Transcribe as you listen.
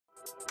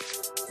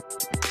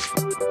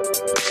Yahya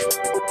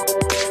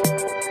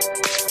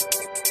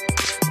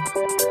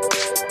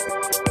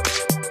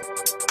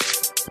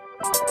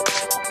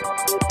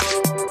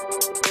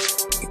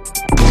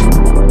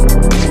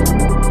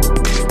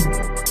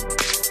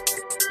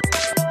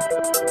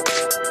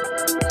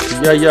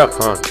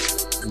Khan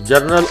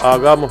general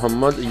Agha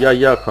Muhammad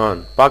Yahya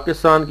Khan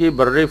Pakistan کی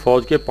برری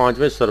فوج کے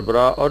 5ویں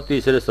سربراہ اور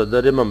تیسرے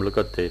صدر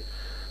مملکت تھے۔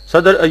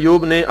 صدر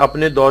ایوب نے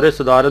اپنے دور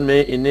صدارت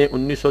میں انہیں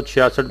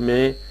 1966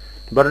 میں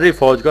برری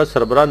فوج کا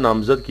سربراہ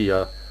نامزد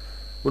کیا۔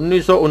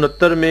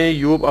 1969 میں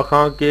ایوب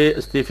خان کے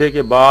استعفے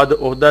کے بعد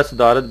عہدہ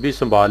صدارت بھی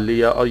سنبھال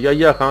لیا اور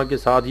یحییٰ خان کے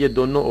ساتھ یہ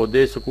دونوں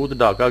عہدے سقوط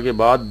ڈھاکہ کے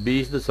بعد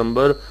 20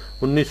 دسمبر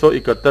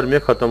 1971 میں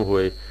ختم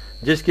ہوئے،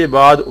 جس کے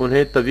بعد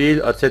انہیں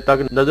طویل عرصے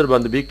تک نظر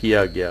بند بھی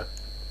کیا گیا۔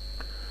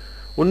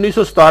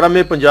 1917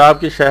 میں پنجاب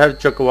کے شہر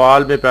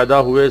چکوال میں پیدا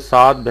ہوئے،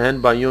 7 بہن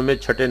بھائیوں میں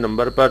چھٹے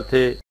نمبر پر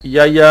تھے۔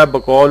 یحییٰ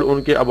بقول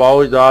ان کے آباء و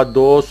اجداد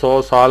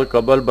 200 سال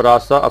قبل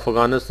براستہ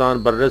افغانستان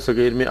بر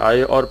صغیر میں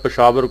آئے اور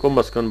پشاور کو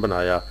مسکن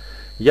بنایا۔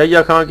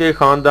 یحییٰ خان کے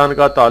خاندان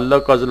کا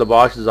تعلق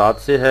قزلباش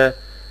ذات سے ہے۔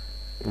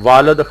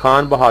 والد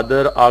خان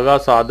بہادر آغا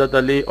سعادت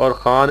علی اور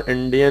خان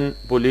انڈین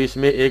پولیس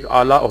میں ایک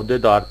اعلیٰ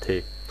عہدیدار تھے۔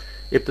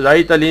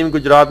 ابتدائی تعلیم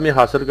گجرات میں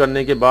حاصل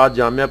کرنے کے بعد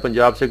جامعہ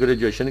پنجاب سے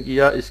گریجویشن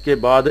کیا۔ اس کے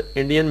بعد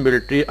انڈین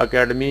ملٹری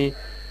اکیڈمی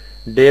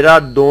ڈیرہ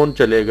دون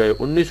چلے گئے۔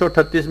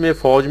 1938 میں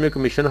فوج میں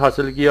کمیشن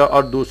حاصل کیا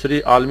اور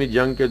دوسری عالمی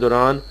جنگ کے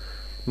دوران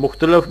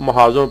مختلف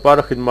محاذوں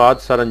پر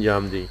خدمات سر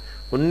انجام دیں۔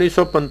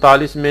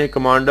 1945 میں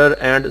commander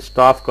and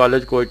staff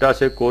college Quetta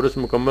سے کورس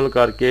مکمل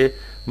کر کے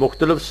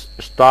مختلف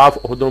سٹاف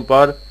عہدوں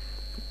پر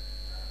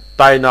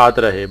تعینات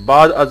رہے۔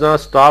 بعد ازاں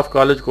سٹاف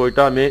کالج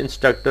کوئٹہ میں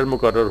انسٹرکٹر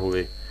مقرر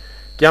ہوئے۔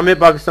 قیام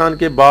پاکستان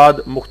کے بعد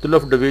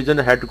مختلف ڈویژن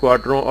ہیڈ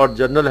کوارٹروں اور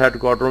جنرل ہیڈ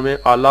کوارٹروں میں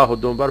اعلیٰ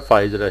عہدوں پر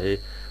فائز رہے۔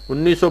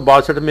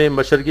 1962 میں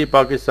مشرقی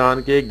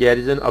پاکستان کے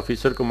گیریزن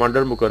آفیسر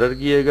کمانڈر مقرر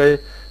کیے گئے۔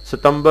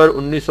 ستمبر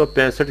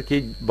 1965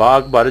 کی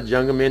پاک بھارت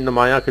جنگ میں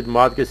نمایاں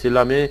خدمات کے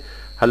صلہ میں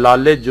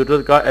حلال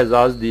جرت کا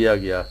اعزاز دیا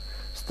گیا۔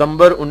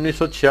 ستمبر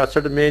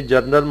 1966 میں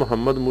جنرل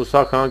محمد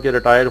موسیٰ خان کے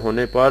ریٹائر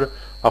ہونے پر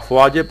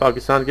افواج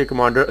پاکستان کے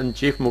کمانڈر ان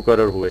چیف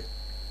مقرر ہوئے۔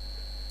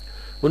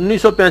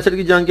 1965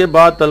 کی جنگ کے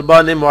بعد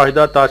طلبہ نے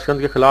معاہدہ تاشکند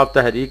کے خلاف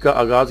تحریک کا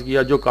آغاز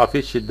کیا، جو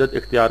کافی شدت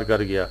اختیار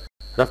کر گیا۔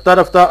 رفتہ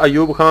رفتہ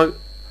ایوب خان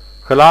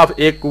خلاف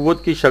ایک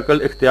قوت کی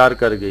شکل اختیار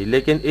کر گئی،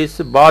 لیکن اس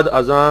بعد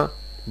ازاں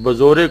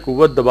بزور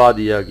قوت دبا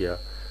دیا گیا۔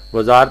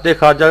 وزارت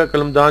خارجہ کا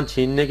قلمدان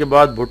چھیننے کے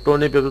بعد بھٹو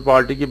نے پیپلز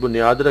پارٹی کی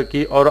بنیاد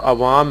رکھی اور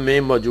عوام میں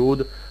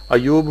موجود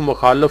ایوب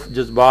مخالف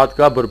جذبات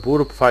کا بھرپور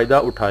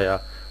فائدہ اٹھایا۔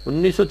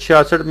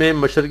 1966 میں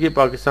مشرقی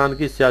پاکستان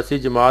کی سیاسی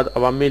جماعت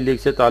عوامی لیگ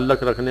سے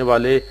تعلق رکھنے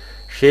والے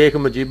شیخ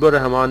مجیب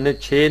الرحمان نے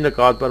 6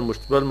 نکات پر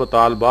مشتمل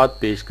مطالبات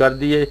پیش کر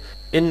دیے۔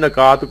 ان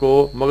نکات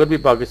کو مغربی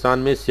پاکستان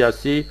میں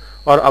سیاسی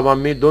اور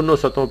عوامی دونوں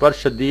سطحوں پر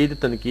شدید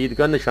تنقید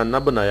کا نشانہ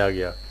بنایا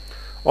گیا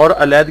اور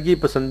علیحدگی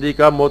پسندی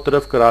کا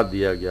معترف قرار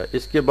دیا گیا۔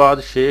 اس کے بعد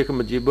شیخ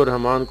مجیب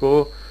الرحمان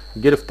کو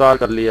گرفتار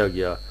کر لیا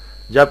گیا،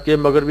 جبکہ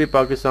مغربی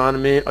پاکستان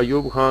میں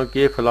ایوب خان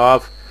کے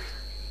خلاف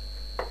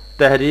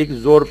تحریک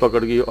زور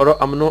پکڑ گئی اور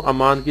امن و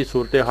امان کی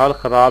صورتحال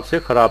خراب سے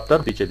خراب تر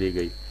ہوتی چلی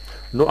گئی۔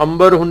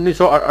 نومبر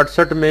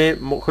 1968 میں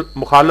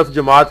مخالف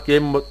جماعت کے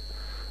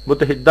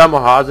متحدہ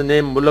محاذ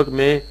نے ملک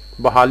میں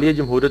بحالی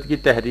جمہوریت کی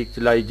تحریک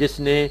چلائی، جس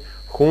نے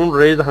خون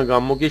ریز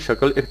ہنگاموں کی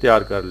شکل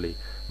اختیار کر لی۔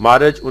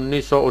 مارچ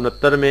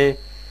 1969 میں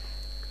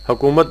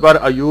حکومت پر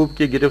ایوب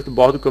کی گرفت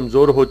بہت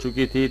کمزور ہو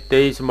چکی تھی۔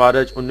 23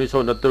 مارچ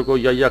 1969 کو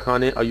یحییٰ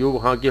خان نے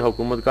ایوب خان کی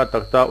حکومت کا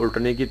تختہ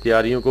الٹنے کی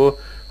تیاریوں کو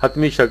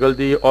حتمی شکل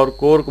دی اور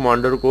کور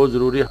کمانڈر کو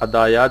ضروری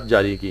ہدایات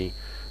جاری کی۔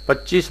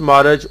 25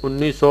 مارچ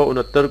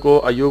 1969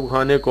 کو ایوب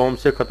خان نے قوم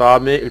سے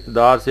خطاب میں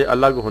اقتدار سے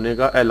الگ ہونے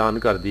کا اعلان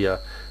کر دیا،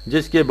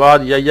 جس کے بعد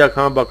یحییٰ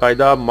خان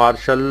باقاعدہ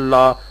مارشل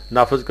لا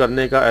نافذ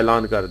کرنے کا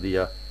اعلان کر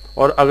دیا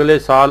اور اگلے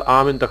سال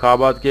عام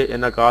انتخابات کے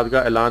انعقاد کا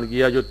اعلان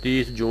کیا، جو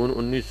 30 جون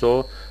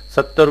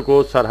 1970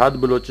 کو سرحد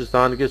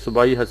بلوچستان کے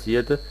صوبائی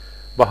حیثیت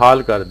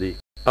بحال کر دی۔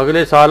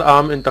 اگلے سال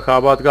عام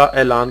انتخابات کا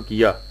اعلان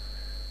کیا۔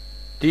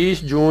 30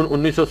 جون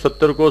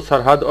 1970 کو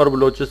سرحد اور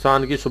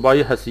بلوچستان کی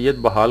صوبائی حیثیت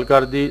بحال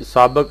کر دی۔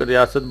 سابق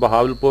ریاست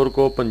بہاولپور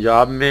کو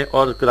پنجاب میں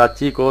اور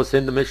کراچی کو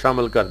سندھ میں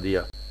شامل کر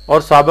دیا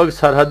اور سابق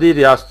سرحدی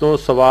ریاستوں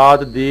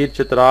سوات، دیر،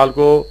 چترال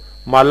کو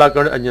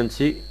مالاکنڈ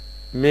ایجنسی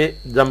میں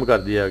ضم کر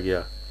دیا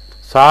گیا۔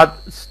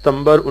 7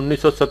 ستمبر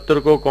 1970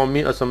 کو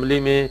قومی اسمبلی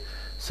میں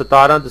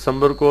 17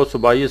 دسمبر کو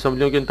صوبائی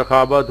اسمبلیوں کے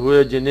انتخابات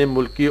ہوئے، جنہیں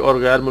ملکی اور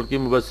غیر ملکی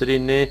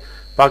مبصرین نے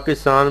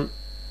پاکستان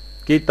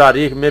کی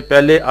تاریخ میں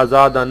پہلے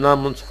آزادانہ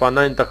منصفانہ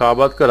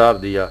انتخابات قرار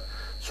دیا۔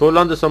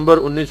 16 دسمبر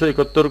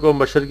 1971 کو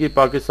مشرقی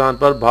پاکستان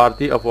پر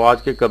بھارتی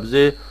افواج کے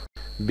قبضے۔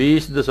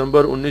 20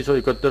 دسمبر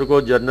 1971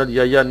 کو جنرل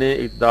یحییٰ نے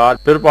اقتدار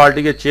پیپلز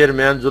پارٹی کے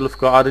چیئرمین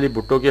ذوالفقار علی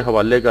بھٹو کے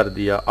حوالے کر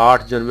دیا۔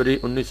 8 جنوری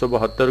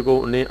 1972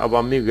 کو انہیں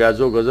عوامی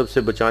غیظ و غضب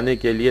سے بچانے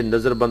کے لیے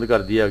نظر بند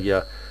کر دیا گیا۔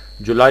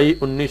 جولائی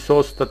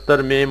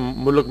 1977 میں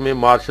ملک میں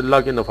مارشل لا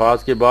کے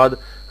نفاذ کے بعد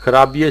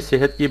خرابی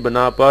صحت کی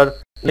بنا پر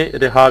انہیں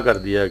رہا کر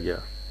دیا گیا۔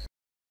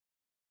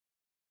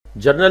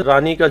 جنرل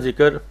رانی کا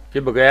ذکر کے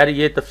بغیر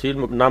یہ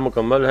تفصیل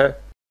نامکمل ہے۔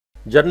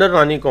 جنرل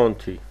رانی کون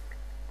تھی؟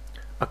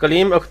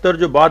 کلیم اختر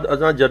جو بعد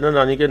ازاں جنرل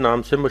رانی کے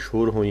نام سے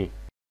مشہور ہوئیں،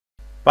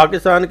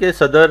 پاکستان کے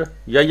صدر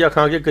یحییٰ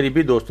خان کے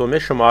قریبی دوستوں میں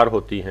شمار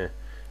ہوتی ہیں۔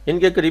 ان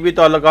کے قریبی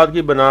تعلقات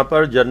کی بنا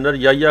پر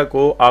جنرل یحییٰ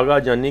کو آغا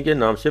جانی کے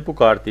نام سے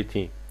پکارتی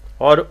تھیں،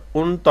 اور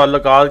ان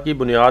تعلقات کی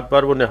بنیاد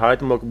پر وہ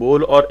نہایت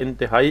مقبول اور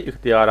انتہائی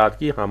اختیارات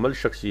کی حامل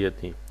شخصیت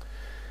تھیں۔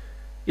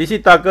 اسی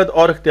طاقت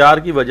اور اختیار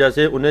کی وجہ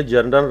سے انہیں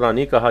جنرل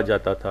رانی کہا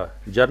جاتا تھا۔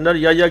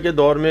 جنرل یحییٰ کے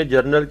دور میں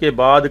جنرل کے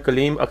بعد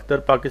کلیم اختر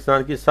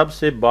پاکستان کی سب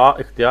سے با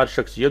اختیار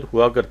شخصیت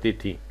ہوا کرتی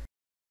تھی۔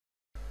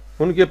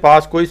 ان کے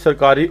پاس کوئی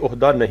سرکاری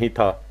عہدہ نہیں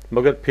تھا،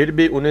 مگر پھر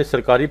بھی انہیں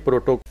سرکاری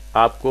پروٹوکول۔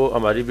 آپ کو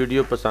ہماری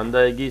ویڈیو پسند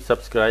آئے گی،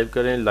 سبسکرائب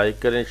کریں،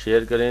 لائک کریں،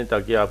 شیئر کریں،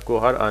 تاکہ آپ کو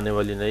ہر آنے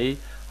والی نئی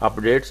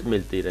اپڈیٹس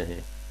ملتی رہیں۔